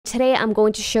today I'm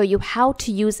going to show you how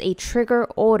to use a trigger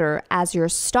order as your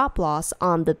stop loss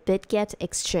on the BitGet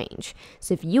exchange.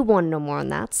 So if you want to know more on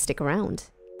that, stick around.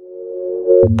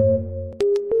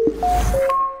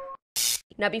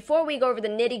 Now, before we go over the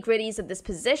nitty-gritties of this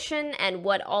position and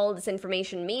what all this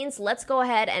information means, let's go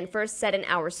ahead and first set in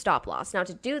our stop loss. Now,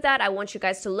 to do that, I want you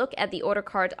guys to look at the order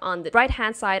card on the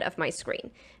right-hand side of my screen.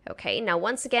 Okay, now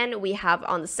once again, we have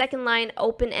on the second line,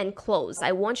 open and close.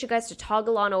 I want you guys to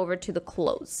toggle on over to the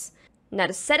close. Now,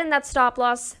 to set in that stop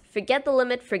loss, forget the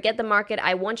limit, forget the market.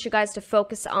 I want you guys to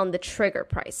focus on the trigger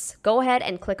price. Go ahead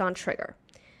and click on trigger.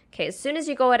 Okay, as soon as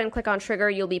you go ahead and click on trigger,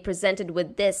 you'll be presented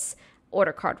with this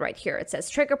order card right here. It says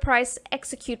trigger price,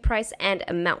 execute price, and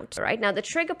amount. All right, now the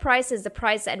trigger price is the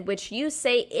price at which you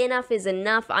say enough is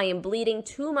enough. I am bleeding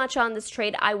too much on this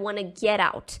trade. I want to get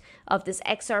out of this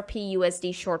XRP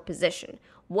USD short position.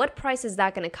 What price is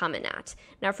that going to come in at?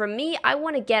 Now for me, I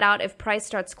want to get out if price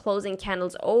starts closing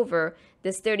candles over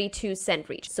this 32-cent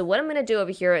reach. So what I'm going to do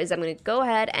over here is I'm going to go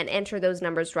ahead and enter those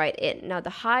numbers right in. Now the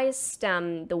highest,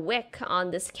 the wick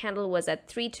on this candle was at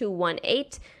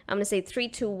 3218. I'm going to say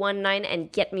 3219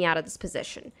 and get me out of this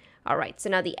position. All right, so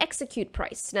now the execute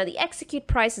price. Now the execute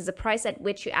price is the price at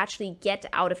which you actually get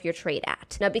out of your trade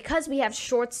at. Now because we have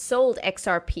short sold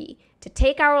XRP, to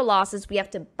take our losses, we have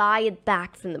to buy it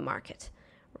back from the market.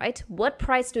 Right? What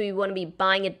price do we want to be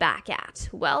buying it back at?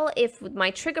 Well, if my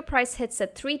trigger price hits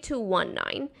at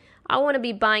 3219, I want to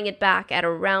be buying it back at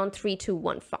around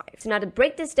 3215. So now to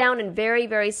break this down in very,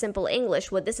 very simple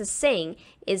English, what this is saying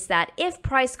is that if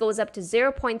price goes up to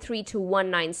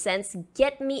 0.3219 cents,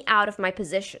 get me out of my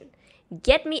position.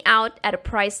 Get me out at a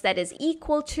price that is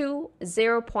equal to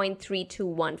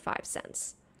 0.3215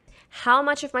 cents. How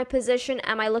much of my position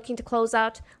am I looking to close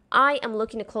out? I am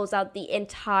looking to close out the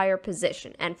entire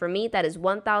position. And for me, that is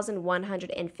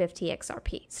 1,150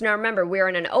 XRP. So now remember, we're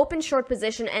in an open short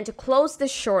position. And to close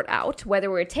this short out,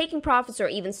 whether we're taking profits or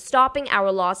even stopping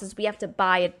our losses, we have to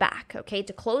buy it back. Okay,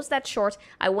 to close that short,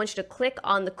 I want you to click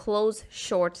on the close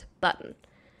short button.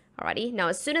 Alrighty, now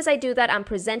as soon as I do that, I'm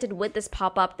presented with this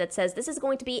pop-up that says this is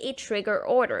going to be a trigger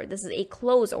order. This is a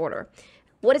close order.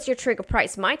 What is your trigger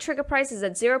price? My trigger price is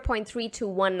at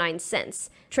 0.3219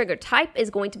 cents. Trigger type is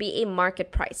going to be a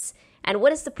market price. And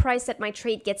what is the price that my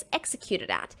trade gets executed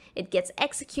at? It gets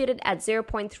executed at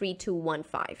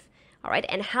 0.3215. All right,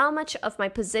 and how much of my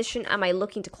position am I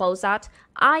looking to close out?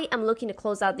 I am looking to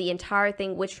close out the entire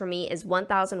thing, which for me is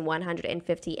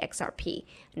 1,150 XRP.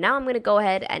 Now I'm going to go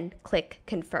ahead and click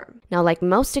confirm. Now, like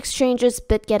most exchanges,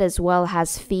 BitGet as well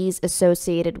has fees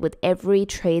associated with every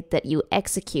trade that you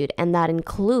execute, and that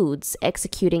includes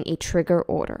executing a trigger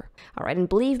order. All right, and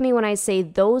believe me when I say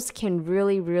those can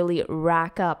really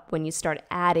rack up when you start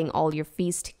adding all your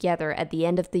fees together at the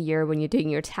end of the year when you're doing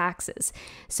your taxes.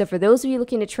 So for those of you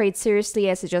looking to trade seriously,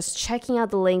 I suggest checking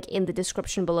out the link in the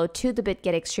description below to the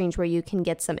BitGet exchange, where you can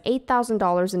get some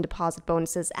 $8,000 in deposit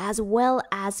bonuses as well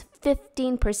as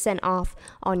 15% off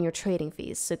on your trading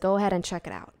fees. So go ahead and check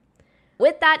it out.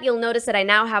 With that, you'll notice that I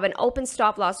now have an open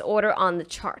stop loss order on the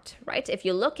chart, right? If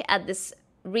you look at this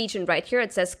region right here,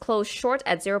 it says close short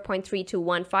at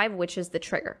 0.3215, which is the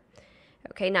trigger.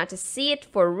 Okay, now to see it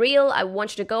for real, I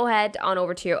want you to go ahead on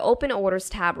over to your open orders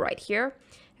tab right here.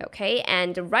 Okay,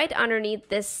 and right underneath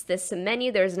this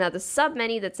menu, there's another sub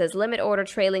menu that says limit order,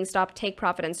 trailing stop, take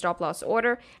profit, and stop loss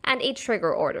order, and a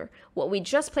trigger order. What we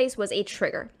just placed was a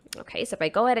trigger. Okay, so if I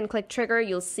go ahead and click trigger,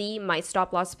 you'll see my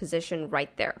stop loss position right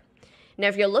there. Now,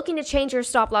 if you're looking to change your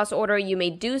stop loss order, you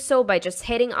may do so by just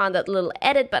hitting on that little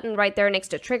edit button right there next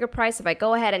to trigger price. If I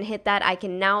go ahead and hit that, I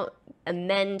can now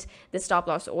amend the stop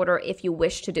loss order if you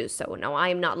wish to do so. Now, I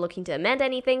am not looking to amend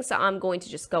anything, so I'm going to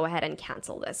just go ahead and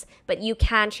cancel this. But you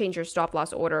can change your stop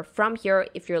loss order from here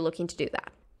if you're looking to do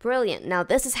that. Brilliant. Now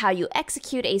this is how you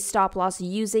execute a stop loss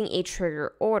using a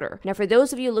trigger order. Now for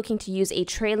those of you looking to use a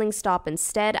trailing stop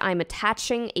instead, I'm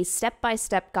attaching a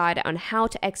step-by-step guide on how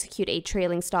to execute a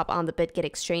trailing stop on the BitGet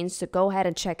exchange, so go ahead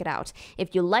and check it out.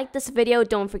 If you like this video,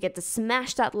 don't forget to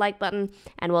smash that like button,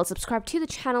 and well, subscribe to the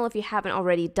channel if you haven't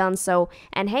already done so.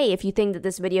 And hey, if you think that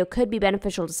this video could be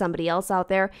beneficial to somebody else out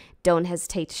there, don't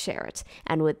hesitate to share it.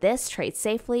 And with this, trade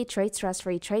safely, trade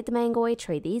stress-free, trade the mango way,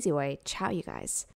 trade the easy way. Ciao, you guys.